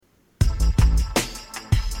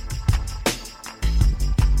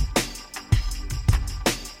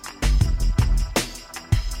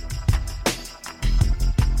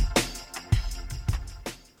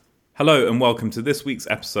Hello and welcome to this week's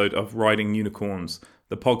episode of Riding Unicorns,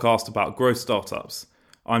 the podcast about growth startups.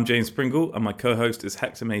 I'm James Pringle and my co-host is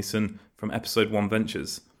Hector Mason from Episode 1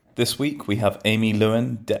 Ventures. This week we have Amy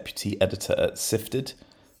Lewin, Deputy Editor at Sifted.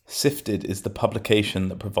 Sifted is the publication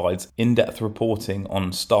that provides in-depth reporting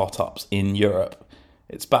on startups in Europe.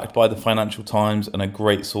 It's backed by the Financial Times and a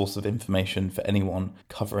great source of information for anyone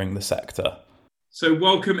covering the sector. So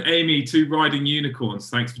welcome, Amy, to Riding Unicorns.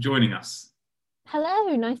 Thanks for joining us.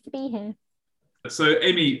 Hello, nice to be here. So,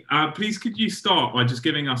 Amy, please could you start by just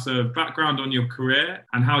giving us a background on your career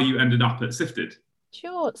and how you ended up at Sifted?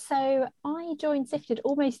 Sure. So I joined Sifted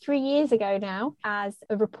almost 3 years ago now as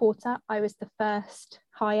a reporter. I was the first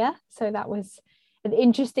hire, so that was an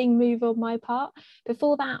interesting move on my part.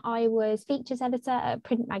 Before that, I was features editor at a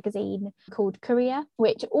print magazine called Courier,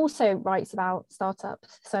 which also writes about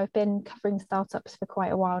startups. So I've been covering startups for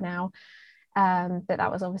quite a while now. But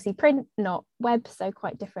that was obviously print, not web, so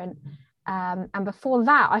quite different. And before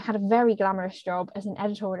that, I had a very glamorous job as an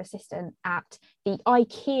editorial assistant at the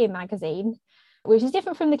IKEA magazine, which is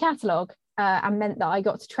different from the catalogue, and meant that I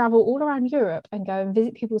got to travel all around Europe and go and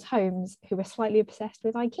visit people's homes who were slightly obsessed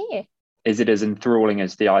with IKEA. Is it as enthralling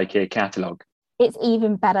as the IKEA catalogue? It's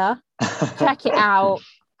even better. Check it out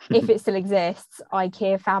if it still exists.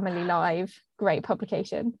 IKEA Family Live, great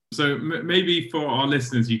publication. So maybe for our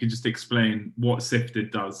listeners, you could just explain what Sifted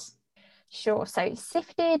does. Sure. So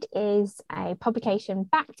Sifted is a publication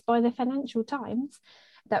backed by the Financial Times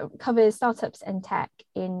that covers startups and tech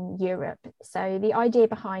in Europe. So the idea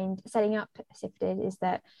behind setting up Sifted is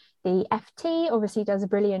that the FT obviously does a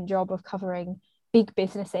brilliant job of covering big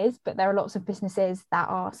businesses, but there are lots of businesses that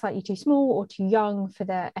are slightly too small or too young for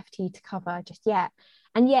the FT to cover just yet.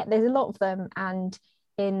 And yet there's a lot of them, and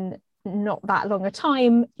in not that long a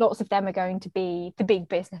time, lots of them are going to be the big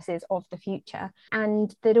businesses of the future.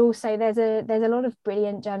 And that also there's a lot of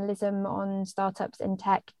brilliant journalism on startups and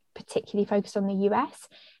tech, particularly focused on the US.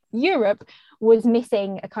 Europe was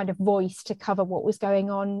missing a kind of voice to cover what was going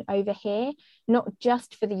on over here, not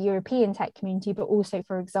just for the European tech community, but also,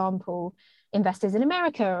 for example, investors in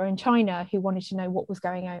America or in China who wanted to know what was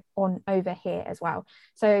going on over here as well.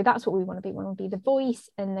 So that's what we want to be. We want to be the voice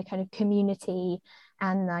and the kind of community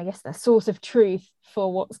and I guess the source of truth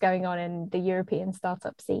for what's going on in the European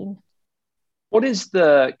startup scene. What is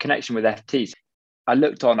the connection with FTs? I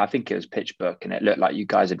looked on, I think it was PitchBook, and it looked like you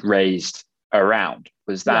guys had raised around.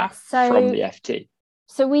 Was that from the FT?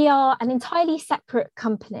 So we are an entirely separate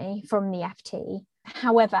company from the FT.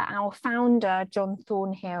 However, our founder, John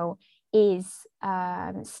Thornhill, is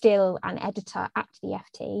still an editor at the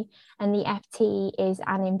FT, and the FT is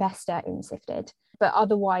an investor in Sifted. But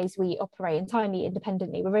otherwise, we operate entirely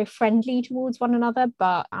independently. We're very friendly towards one another,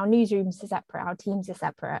 but our newsrooms are separate, our teams are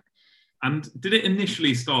separate. And did it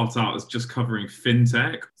initially start out as just covering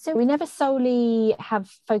fintech? So we never solely have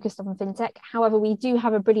focused on fintech. However, we do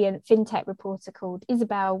have a brilliant fintech reporter called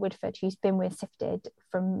Isabel Woodford, who's been with Sifted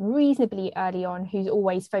from reasonably early on, who's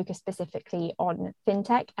always focused specifically on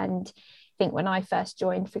fintech. And I think when I first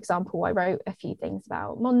joined, for example, I wrote a few things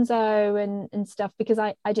about Monzo and stuff, because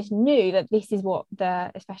I just knew that this is what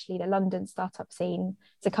especially the London startup scene,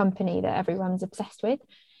 it's a company that everyone's obsessed with.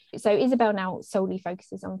 So Isabel now solely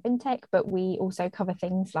focuses on fintech, but we also cover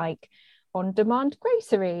things like on-demand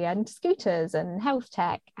grocery and scooters and health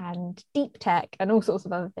tech and deep tech and all sorts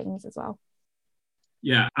of other things as well.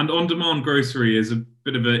 Yeah, and on-demand grocery is a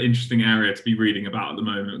bit of an interesting area to be reading about at the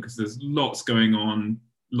moment because there's lots going on,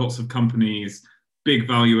 lots of companies, big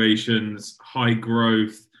valuations, high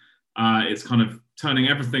growth. It's kind of turning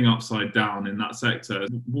everything upside down in that sector.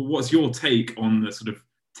 What's your take on the sort of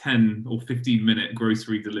 10 or 15 minute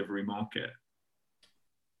grocery delivery market?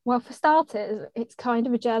 Well, for starters, it's kind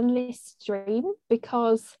of a journalist's dream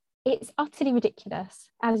because it's utterly ridiculous.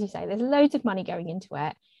 As you say, there's loads of money going into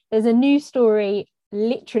it. There's a new story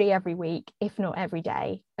literally every week, if not every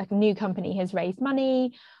day. Like a new company has raised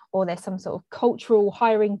money, or there's some sort of cultural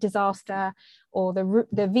hiring disaster, or the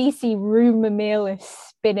VC rumor mill is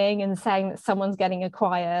spinning and saying that someone's getting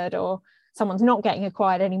acquired, or someone's not getting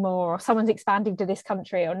acquired anymore, or someone's expanding to this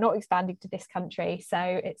country or not expanding to this country. So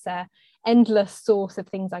it's a endless source of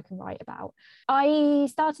things I can write about. I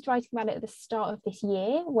started writing about it at the start of this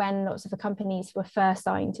year when lots of the companies were first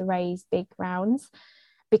starting to raise big rounds,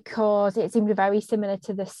 because it seemed very similar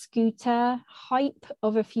to the scooter hype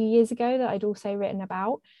of a few years ago that I'd also written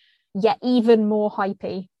about, yet even more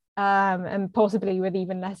hypey, and possibly with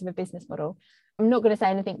even less of a business model. I'm not going to say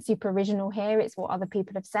anything super original here, it's what other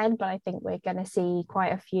people have said, but I think we're going to see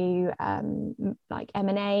quite a few like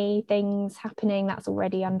M&A things happening. That's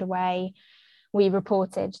already underway. we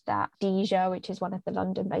reported that Deezer, which is one of the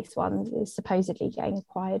London-based ones, is supposedly getting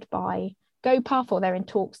acquired by GoPuff, or they're in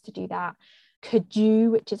talks to do that.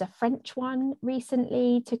 Cajoo, which is a French one,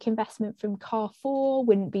 recently took investment from Carrefour.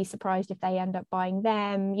 Wouldn't be surprised if they end up buying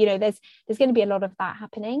them. You know, there's going to be a lot of that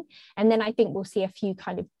happening. And then I think we'll see a few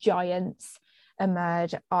kind of giants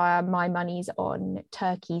emerge. My money's on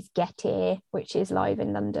Turkey's Getir, which is live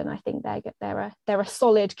in London. I think they're a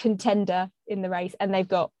solid contender in the race, and they've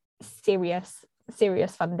got serious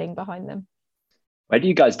funding behind them. Where do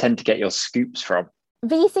you guys tend to get your scoops from?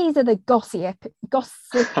 VCs are the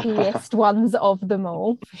gossipiest ones of them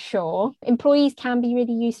all, for sure. Employees can be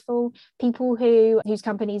really useful. People whose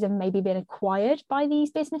companies have maybe been acquired by these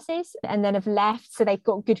businesses and then have left, so they've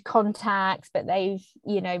got good contacts, but they've,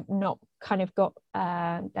 you know, not kind of got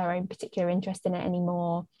their own particular interest in it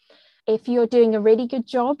anymore. If you're doing a really good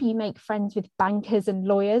job, you make friends with bankers and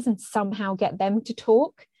lawyers and somehow get them to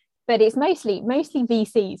talk. But it's mostly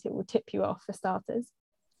VCs who will tip you off, for starters.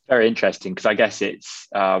 Very interesting, because I guess it's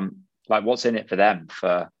like, what's in it for them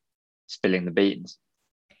for spilling the beans?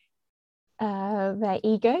 Their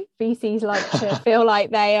ego. VCs like to feel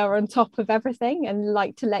like they are on top of everything and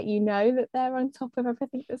like to let you know that they're on top of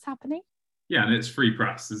everything that's happening. Yeah, and it's free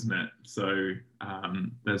press, isn't it? So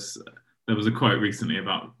there was a quote recently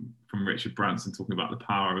from Richard Branson talking about the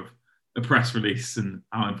power of a press release and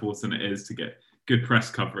how important it is to get good press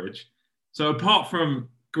coverage. So apart from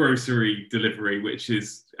grocery delivery, which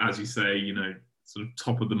is, as you say, you know, sort of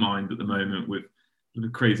top of the mind at the moment with the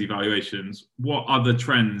crazy valuations, what other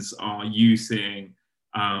trends are you seeing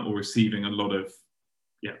or receiving a lot of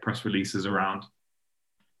press releases around?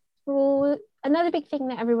 Well, another big thing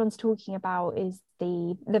that everyone's talking about is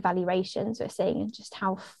the valuations we're seeing and just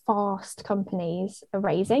how fast companies are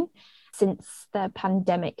raising. Since the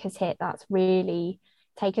pandemic has hit, that's really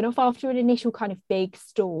taken off after an initial kind of big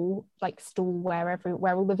stall where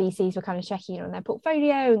all the VCs were kind of checking in on their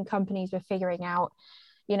portfolio and companies were figuring out,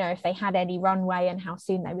 you know, if they had any runway and how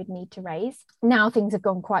soon they would need to raise. Now things have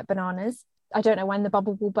gone quite bananas. I don't know when the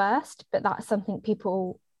bubble will burst, but that's something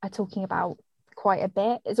people are talking about quite a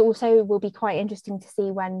bit. It also will be quite interesting to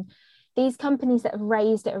see when these companies that have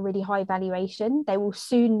raised at a really high valuation, they will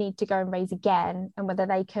soon need to go and raise again, and whether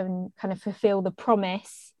they can kind of fulfill the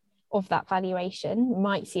promise of that valuation. We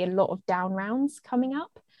might see a lot of down rounds coming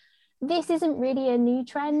up. This isn't really a new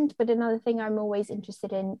trend, but another thing I'm always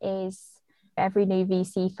interested in is every new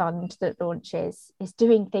VC fund that launches is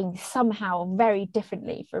doing things somehow very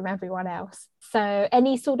differently from everyone else. So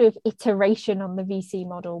any sort of iteration on the VC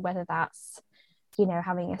model, whether that's, you know,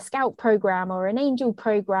 having a scout program or an angel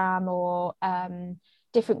program or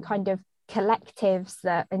different kind of collectives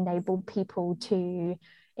that enable people to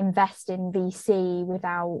invest in VC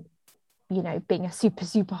without, you know, being a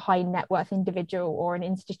super high net worth individual or an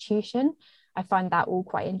institution. I find that all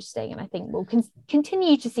quite interesting, and I think we'll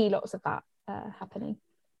continue to see lots of that happening.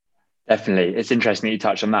 Definitely. It's interesting that you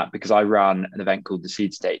touched on that, because I run an event called the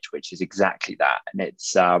Seed Stage, which is exactly that. And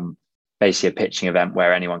it's basically a pitching event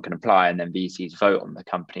where anyone can apply, and then VCs vote on the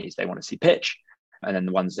companies they want to see pitch. And then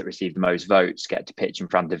the ones that receive the most votes get to pitch in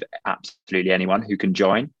front of absolutely anyone who can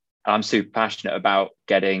join. I'm super passionate about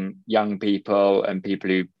getting young people and people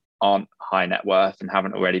who aren't high net worth and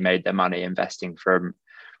haven't already made their money investing from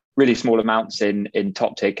really small amounts in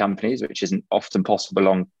top tier companies, which isn't often possible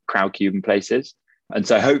on Crowdcube and places. And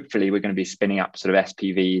so hopefully we're going to be spinning up sort of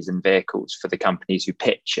SPVs and vehicles for the companies who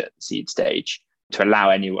pitch at the seed stage to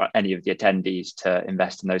allow any of the attendees to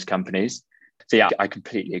invest in those companies. So yeah, I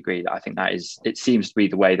completely agree that I think it seems to be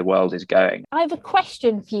the way the world is going. I have a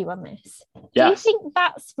question for you on this. Yes. Do you think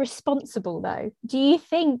that's responsible though? Do you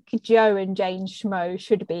think Joe and Jane Schmo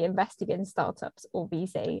should be investing in startups or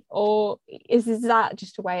VC? Or is that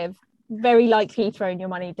just a way of very likely throwing your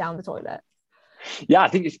money down the toilet? Yeah, I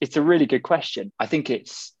think it's a really good question. I think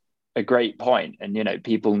it's a great point. And, you know,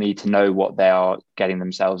 people need to know what they are getting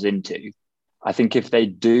themselves into. I think if they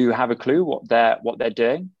do have a clue what they're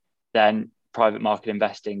doing, then private market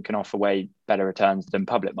investing can offer way better returns than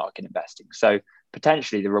public market investing. So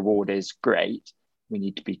potentially the reward is great. We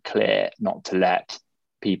need to be clear not to let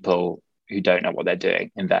people who don't know what they're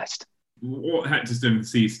doing invest. What Hector's doing with the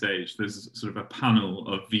seed stage, there's sort of a panel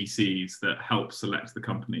of VCs that help select the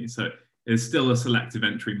company. So it's still a selective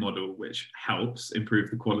entry model, which helps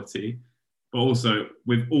improve the quality. But also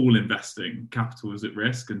with all investing, capital is at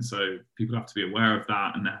risk. And so people have to be aware of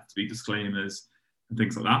that, and there have to be disclaimers and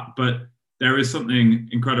things like that. But there is something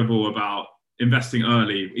incredible about investing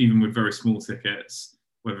early, even with very small tickets,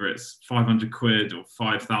 whether it's 500 quid or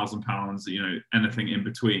 £5,000, you know, anything in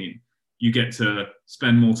between. You get to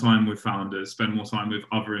spend more time with founders, spend more time with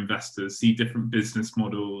other investors, see different business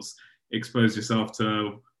models. expose yourself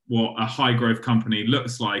to what a high growth company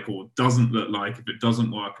looks like or doesn't look like if it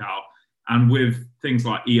doesn't work out. And with things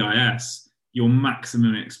like EIS, your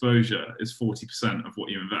maximum exposure is 40% of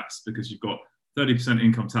what you invest, because you've got 30%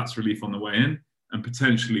 income tax relief on the way in and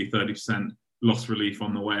potentially 30% loss relief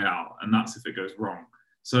on the way out. And that's if it goes wrong.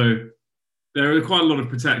 So there are quite a lot of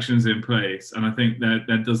protections in place. And I think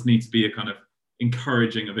there does need to be a kind of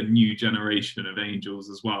encouraging of a new generation of angels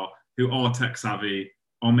as well, who are tech savvy,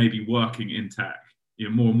 are maybe working in tech.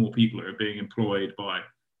 More and more people are being employed by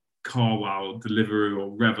Carwow, Deliveroo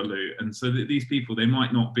or Revolut. And so these people, they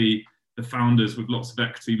might not be the founders with lots of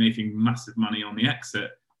equity making massive money on the exit,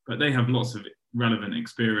 but they have lots of relevant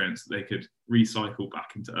experience that they could recycle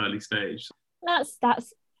back into early stage. That's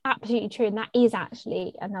absolutely true. And that is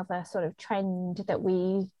actually another sort of trend that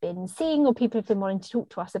we've been seeing, or people have been wanting to talk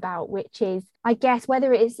to us about, which is, I guess,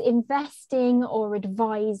 whether it's investing or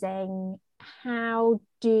advising, how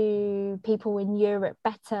do people in Europe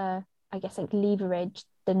better, I guess, like leverage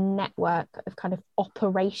the network of kind of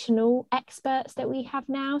operational experts that we have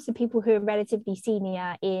now? So people who are relatively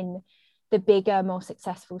senior in the bigger, more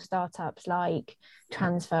successful startups like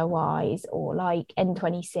TransferWise or like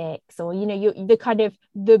N26, or the kind of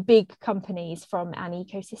the big companies from an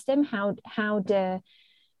ecosystem. How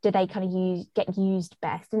do they kind of get used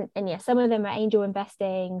best? And yeah, some of them are angel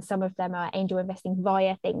investing, some of them are angel investing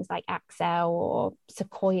via things like Accel or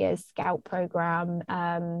Sequoia's Scout program.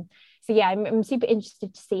 So yeah, I'm super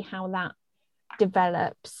interested to see how that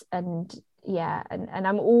develops. And yeah, and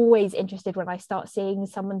I'm always interested when I start seeing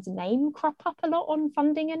someone's name crop up a lot on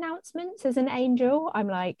funding announcements as an angel. I'm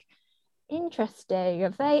like, interesting.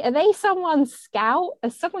 Are they someone's scout?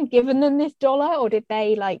 Has someone given them this dollar, or did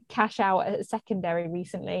they like cash out at a secondary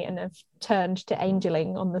recently and have turned to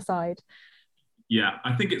angeling on the side? Yeah,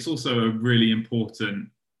 I think it's also a really important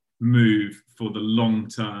move for the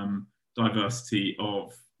long-term diversity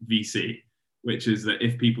of VC, which is that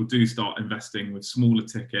if people do start investing with smaller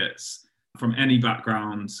tickets from any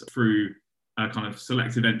background through a kind of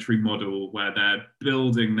selective entry model where they're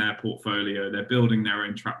building their portfolio, they're building their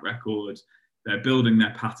own track record, they're building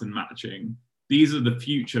their pattern matching. These are the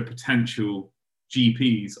future potential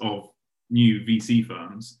GPs of new VC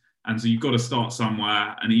firms. And so you've got to start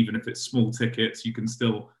somewhere. And even if it's small tickets, you can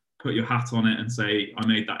still put your hat on it and say, I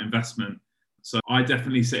made that investment. So I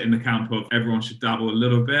definitely sit in the camp of everyone should dabble a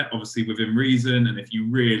little bit, obviously within reason. And if you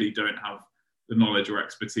really don't have the knowledge or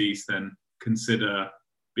expertise, then consider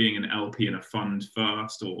being an LP in a fund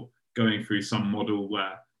first, or going through some model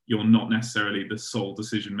where you're not necessarily the sole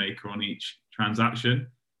decision maker on each transaction.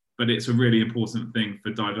 But it's a really important thing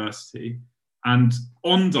for diversity. And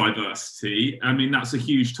on diversity, I mean, that's a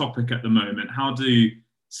huge topic at the moment. How do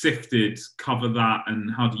Sifted cover that, and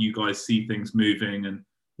how do you guys see things moving, and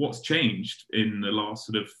what's changed in the last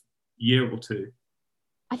sort of year or two?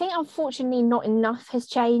 I think unfortunately not enough has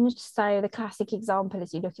changed. So the classic example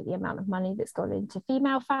is you look at the amount of money that's gone into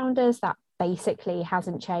female founders, that basically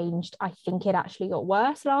hasn't changed. I think it actually got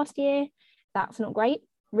worse last year. That's not great,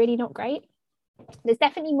 really not great. There's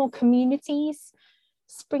definitely more communities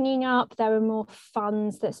springing up. There are more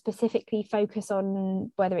funds that specifically focus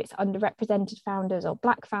on whether it's underrepresented founders or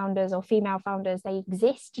Black founders or female founders. They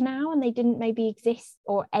exist now, and they didn't maybe exist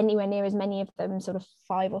or anywhere near as many of them sort of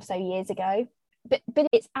 5 or so years ago. But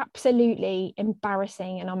it's absolutely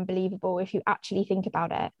embarrassing and unbelievable if you actually think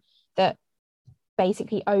about it, that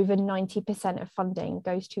basically over 90% of funding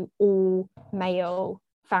goes to all male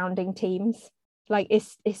founding teams. Like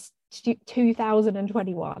it's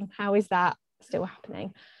 2021. How is that still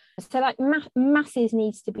happening? So like masses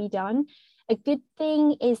needs to be done. A good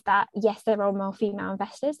thing is that yes, there are more female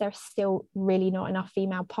investors. There are still really not enough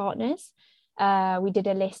female partners. We did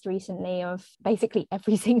a list recently of basically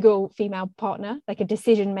every single female partner, like a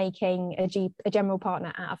decision-making, a general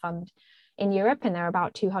partner at a fund in Europe, and there are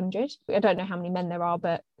about 200. I don't know how many men there are,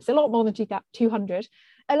 but it's a lot more than 200.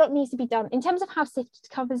 A lot needs to be done. In terms of how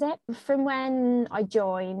Sifted covers it, from when I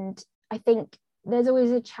joined, I think there's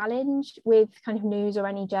always a challenge with kind of news or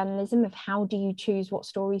any journalism of how do you choose what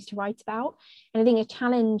stories to write about. And I think a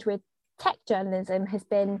challenge with tech journalism has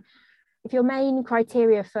been, if your main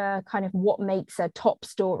criteria for kind of what makes a top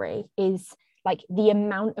story is like the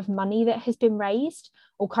amount of money that has been raised,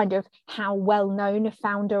 or kind of how well known a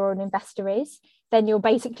founder or an investor is, then you're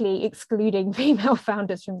basically excluding female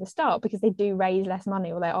founders from the start, because they do raise less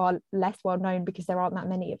money, or they are less well known because there aren't that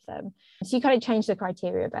many of them. So you kind of change the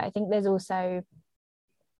criteria. But I think there's also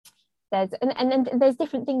and then there's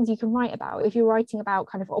different things you can write about. If you're writing about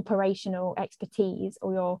kind of operational expertise,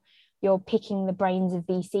 or you're picking the brains of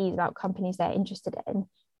VCs about companies they're interested in,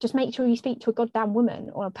 just make sure you speak to a goddamn woman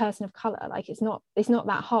or a person of color. Like it's not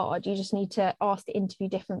that hard. You just need to ask to interview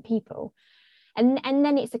different people. And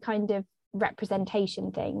then it's a kind of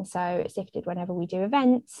representation thing. So at Sifted, whenever we do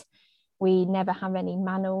events, we never have any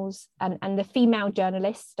manels, and the female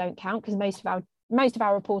journalists don't count because most of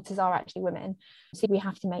our reporters are actually women. So we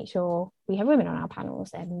have to make sure we have women on our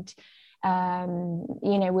panels. And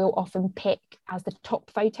we'll often pick as the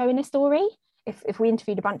top photo in a story. If we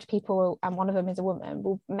interviewed a bunch of people and one of them is a woman,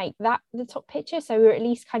 we'll make that the top picture. So we're at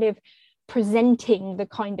least kind of presenting the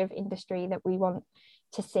kind of industry that we want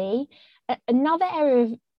to see. Another area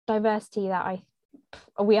of diversity that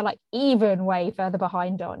we are like even way further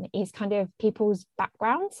behind on is kind of people's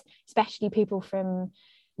backgrounds, especially people from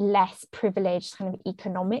less privileged kind of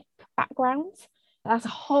economic backgrounds. That's a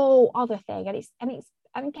whole other thing.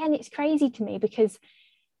 And again, it's crazy to me because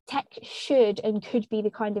tech should and could be the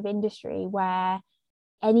kind of industry where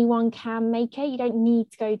anyone can make it. You don't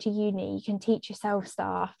need to go to uni. You can teach yourself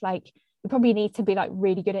stuff. Like you probably need to be like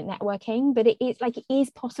really good at networking, but it is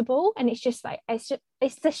possible. And it's just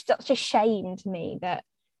such a shame to me that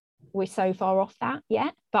we're so far off that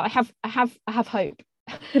yet. But I have hope.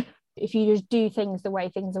 If you just do things the way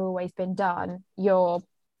things have always been done, you're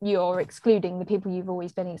excluding the people you've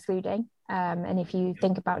always been excluding. And if you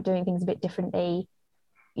think about doing things a bit differently,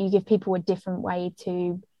 you give people a different way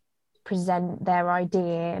to present their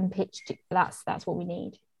idea and pitch. That's what we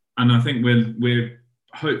need. And I think we're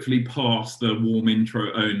hopefully past the warm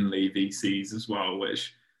intro only VCs as well,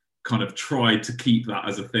 which kind of tried to keep that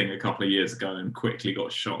as a thing a couple of years ago and quickly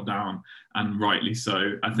got shot down, and rightly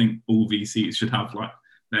so. I think all VCs should have like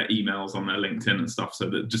their emails on their LinkedIn and stuff, so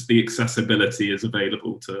that just the accessibility is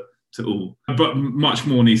available to all. But much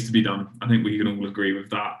more needs to be done. I think we can all agree with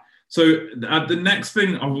that. So the next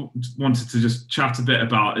thing I wanted to just chat a bit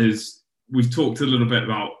about is we've talked a little bit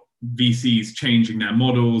about VCs changing their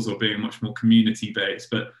models or being much more community-based,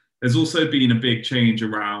 but there's also been a big change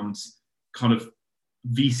around kind of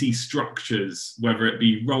VC structures, whether it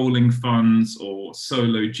be rolling funds or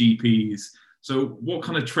solo GPs. So what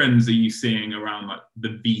kind of trends are you seeing around like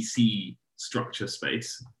the VC structure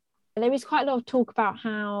space? There is quite a lot of talk about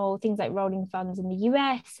how things like rolling funds in the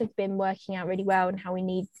US have been working out really well and how we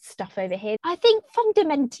need stuff over here. I think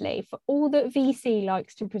fundamentally, for all that VC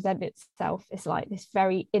likes to present itself as like this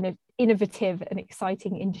very innovative and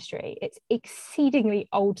exciting industry, it's exceedingly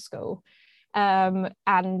old school, and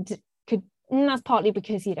that's partly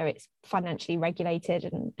because it's financially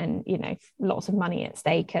regulated and lots of money at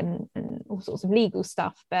stake and all sorts of legal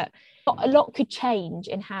stuff. But a lot could change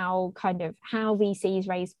in how VCs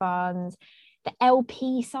raise funds. The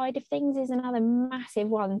LP side of things is another massive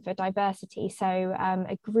one for diversity. So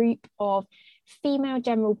a group of female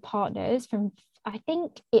general partners from, I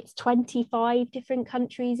think it's 25 different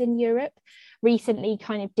countries in Europe, recently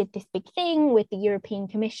kind of did this big thing with the European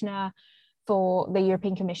Commissioner for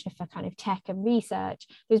kind of tech and research.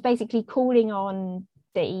 It was basically calling on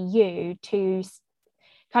the EU to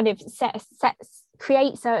kind of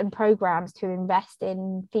create certain programs to invest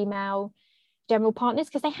in female general partners,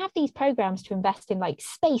 because they have these programs to invest in like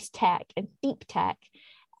space tech and deep tech,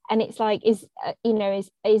 and it's like is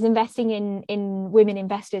investing in women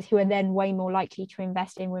investors who are then way more likely to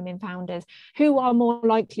invest in women founders who are more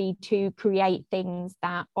likely to create things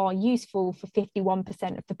that are useful for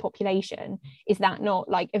 51% of the population. Is that not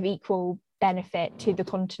like of equal benefit to the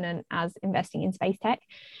continent as investing in space tech?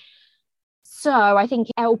 So I think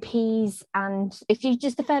LPs, and if you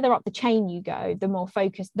just the further up the chain you go, the more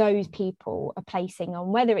focused those people are placing on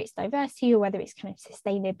whether it's diversity or whether it's kind of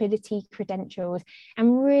sustainability credentials,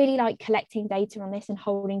 and really like collecting data on this and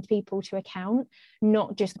holding people to account,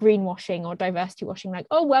 not just greenwashing or diversity washing, like,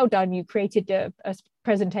 oh, well done, you created a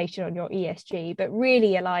presentation on your ESG, but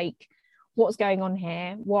really are like, what's going on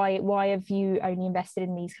here? Why have you only invested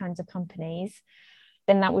in these kinds of companies?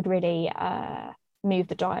 Then that would really move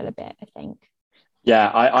the dial a bit, I think.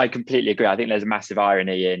 Yeah, I completely agree. I think there's a massive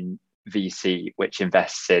irony in VC, which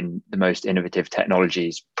invests in the most innovative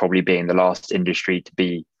technologies, probably being the last industry to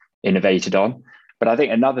be innovated on. But I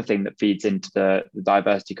think another thing that feeds into the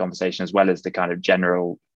diversity conversation, as well as the kind of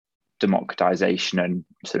general democratization and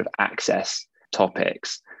sort of access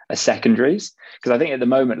topics, are secondaries. Because I think at the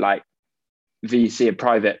moment, like VC and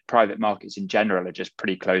private markets in general are just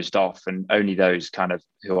pretty closed off, and only those kind of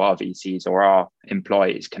who are VCs or are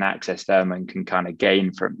employees can access them and can kind of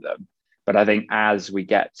gain from them. But I think as we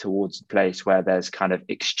get towards a place where there's kind of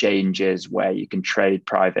exchanges where you can trade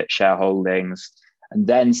private shareholdings, and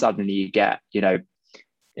then suddenly you get,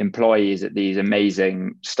 employees at these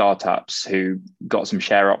amazing startups who got some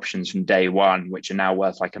share options from day one, which are now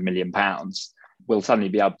worth like £1 million, will suddenly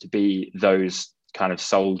be able to be those kind of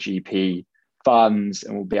sole GP funds,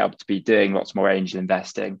 and we'll be able to be doing lots more angel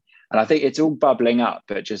investing. And I think it's all bubbling up,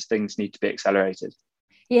 but just things need to be accelerated.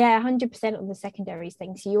 Yeah, 100% on the secondaries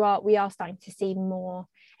thing. So we are starting to see more.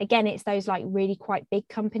 Again, it's those like really quite big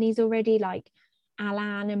companies already, like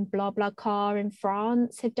Alan and BlaBlaCar in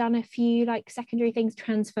France have done a few like secondary things.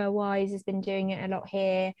 TransferWise has been doing it a lot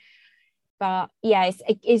here. But yeah,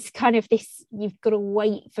 it's kind of this, you've got to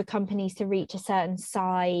wait for companies to reach a certain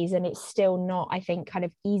size, and it's still not, I think, kind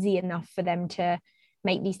of easy enough for them to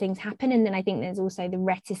make these things happen. And then I think there's also the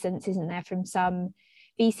reticence, isn't there, from some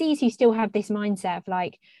VCs who still have this mindset of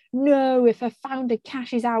like, no, if a founder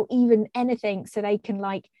cashes out even anything so they can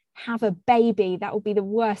like have a baby, that will be the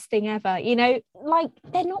worst thing ever. You know, like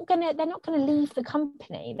they're not gonna leave the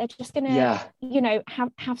company. They're just gonna, you know,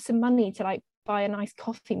 have some money to like buy a nice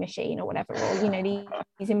coffee machine or whatever, or you know,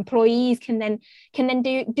 these employees can then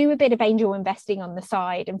do a bit of angel investing on the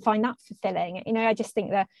side and find that fulfilling. You know, I just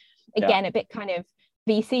think that again, a bit kind of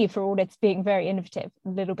VC, for all it's being very innovative, a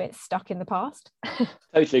little bit stuck in the past.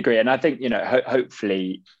 Totally agree. And I think, you know,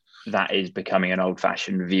 hopefully that is becoming an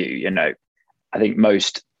old-fashioned view. You know, I think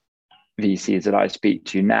most VCs that I speak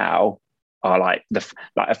to now are like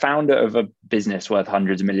a founder of a business worth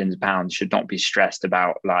hundreds of millions of pounds should not be stressed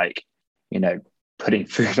about like, you know, putting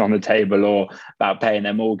food on the table or about paying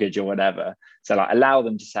their mortgage or whatever. So like allow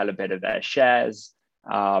them to sell a bit of their shares,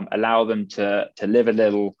 allow them to live a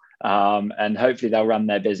little, and hopefully they'll run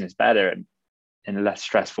their business better and in a less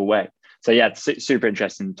stressful way. So yeah, it's super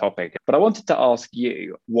interesting topic. But I wanted to ask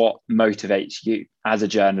you, what motivates you as a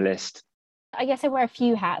journalist? I guess I wear a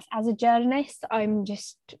few hats. As a journalist, I'm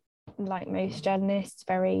just like most journalists,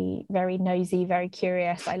 very, very nosy, very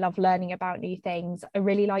curious. I love learning about new things. I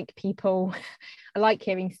really like people. I like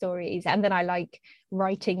hearing stories, and then I like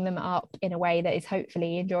writing them up in a way that is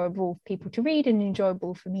hopefully enjoyable for people to read and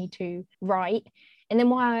enjoyable for me to write. And then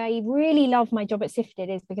why I really love my job at Sifted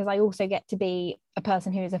is because I also get to be a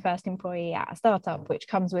person who is a first employee at a startup, which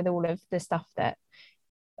comes with all of the stuff that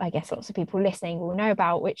I guess lots of people listening will know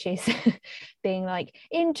about, which is being like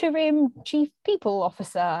interim chief people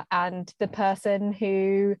officer and the person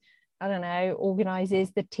who, I don't know,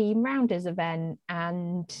 organizes the Team Rounders event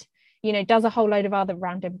and, you know, does a whole load of other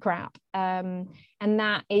random crap. And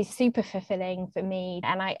that is super fulfilling for me.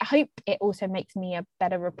 And I hope it also makes me a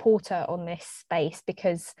better reporter on this space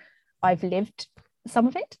because I've lived some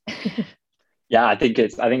of it. Yeah, I think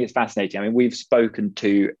it's fascinating. I mean, we've spoken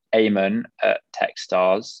to Eamon at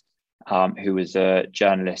Techstars, who was a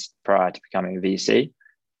journalist prior to becoming a VC,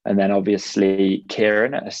 and then obviously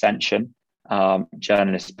Kieran at Ascension,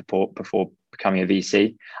 journalist before becoming a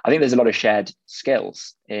VC. I think there's a lot of shared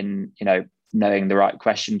skills in, you know, knowing the right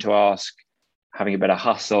question to ask, having a bit of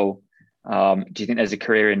hustle. Do you think there's a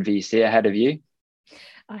career in VC ahead of you?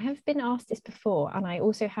 I have been asked this before, and I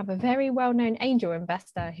also have a very well-known angel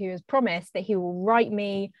investor who has promised that he will write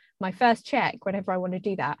me my first check whenever I want to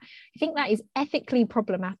do that. I think that is ethically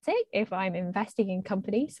problematic if I'm investing in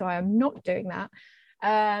companies, so I am not doing that.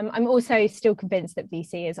 I'm also still convinced that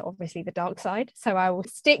VC is obviously the dark side, so I will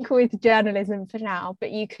stick with journalism for now,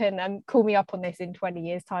 but you can call me up on this in 20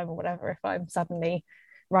 years' time or whatever if I'm suddenly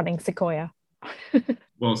running Sequoia.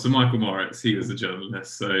 Well, so Michael Moritz, he was a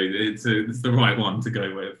journalist, so it's the right one to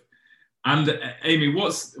go with. And Amy,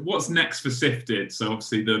 what's next for Sifted? So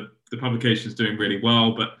obviously the publication is doing really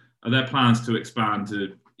well, but are there plans to expand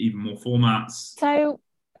to even more formats? So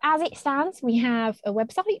as it stands, we have a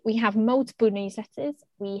website, we have multiple newsletters,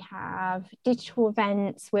 we have digital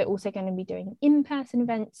events. We're also going to be doing in-person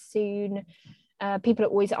events soon. People are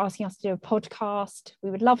always asking us to do a podcast. We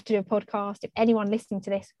would love to do a podcast. If anyone listening to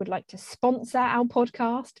this would like to sponsor our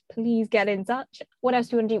podcast, please get in touch. What else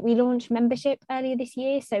do we want to do? We launched membership earlier this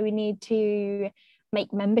year, so we need to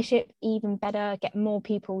make membership even better, get more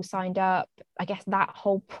people signed up. I guess that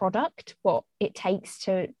whole product, what it takes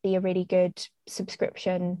to be a really good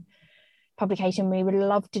subscription publication. We would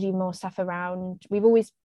love to do more stuff around. We've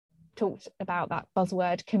always talked about that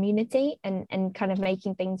buzzword community and kind of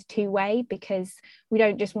making things two-way, because we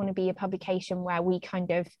don't just want to be a publication where we kind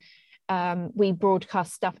of we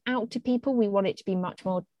broadcast stuff out to people. We want it to be much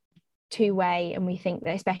more two-way, and we think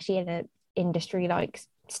that especially in an industry like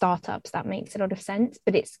startups that makes a lot of sense,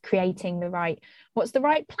 but it's creating what's the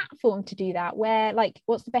right platform to do that, where like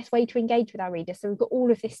what's the best way to engage with our readers. So we've got all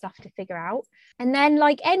of this stuff to figure out, and then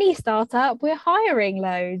like any startup, we're hiring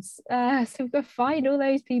loads, so we've got to find all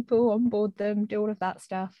those people, onboard them, do all of that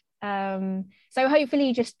stuff. So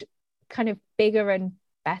hopefully just kind of bigger and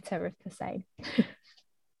better of the same.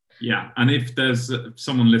 Yeah, and if there's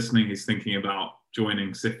someone listening who's thinking about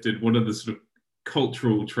joining Sifted, what are the sort of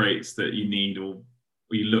cultural traits that you need or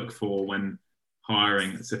you look for when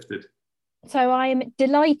hiring at Sifted? So I'm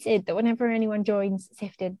delighted that whenever anyone joins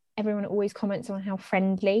Sifted, everyone always comments on how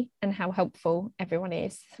friendly and how helpful everyone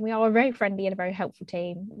is. We are a very friendly and a very helpful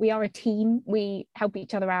team. We are a team. We help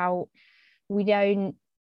each other out. We don't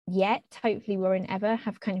yet, hopefully we won't ever,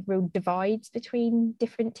 have kind of real divides between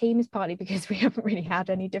different teams, partly because we haven't really had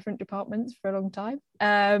any different departments for a long time.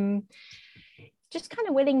 Just kind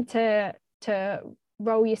of willing to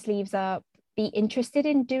roll your sleeves up, be interested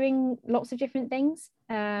in doing lots of different things.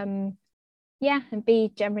 And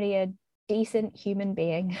be generally a decent human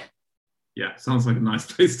being. Yeah, sounds like a nice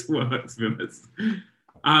place to work, to be honest.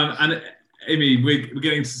 And Amy, we're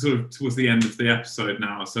getting to sort of towards the end of the episode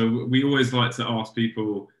now. So we always like to ask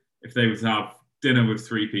people if they were to have dinner with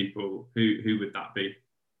 3 people, who would that be?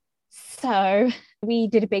 So we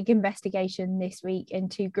did a big investigation this week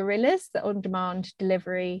into Gorillas, the on-demand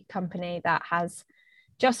delivery company that has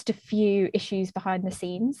just a few issues behind the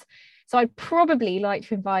scenes. So I'd probably like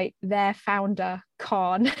to invite their founder,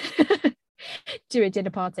 Khan, to a dinner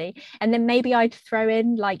party. And then maybe I'd throw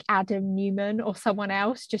in like Adam Newman or someone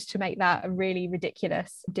else just to make that a really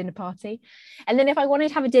ridiculous dinner party. And then if I wanted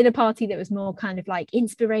to have a dinner party that was more kind of like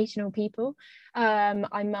inspirational people,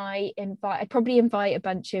 I'd probably invite a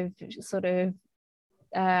bunch of sort of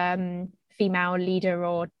female leader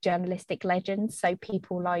or journalistic legends. So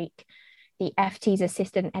people like the FT's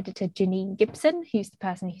assistant editor, Janine Gibson, who's the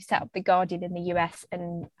person who set up The Guardian in the US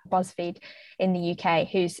and BuzzFeed in the UK,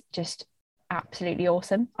 who's just absolutely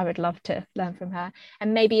awesome. I would love to learn from her.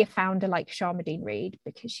 And maybe a founder like Sharmadean Reid,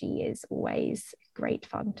 because she is always great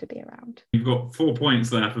fun to be around. You've got 4 points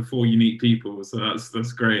there for 4 unique people, so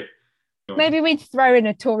that's great. Maybe we'd throw in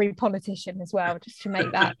a Tory politician as well, just to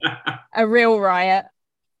make that a real riot.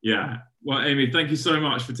 Yeah. Well, Amy, thank you so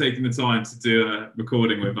much for taking the time to do a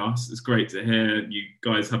recording with us. It's great to hear you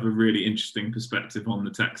guys have a really interesting perspective on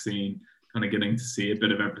the tech scene, kind of getting to see a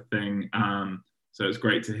bit of everything. So it's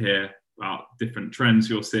great to hear about different trends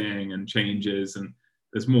you're seeing and changes, and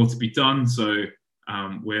there's more to be done. So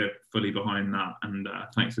we're fully behind that. And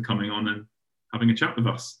thanks for coming on and having a chat with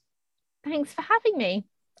us. Thanks for having me.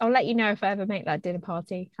 I'll let you know if I ever make that dinner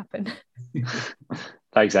party happen.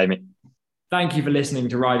 Thanks, Amy. Thank you for listening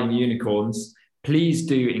to Riding Unicorns. Please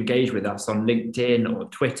do engage with us on LinkedIn or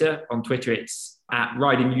Twitter. On Twitter, it's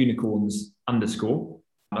 @RidingUnicorns_. And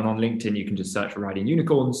on LinkedIn, you can just search for Riding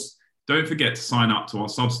Unicorns. Don't forget to sign up to our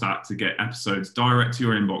Substack to get episodes direct to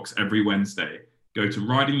your inbox every Wednesday. Go to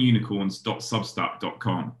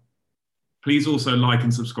ridingunicorns.substack.com. Please also like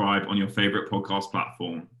and subscribe on your favorite podcast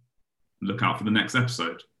platform. Look out for the next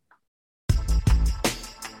episode.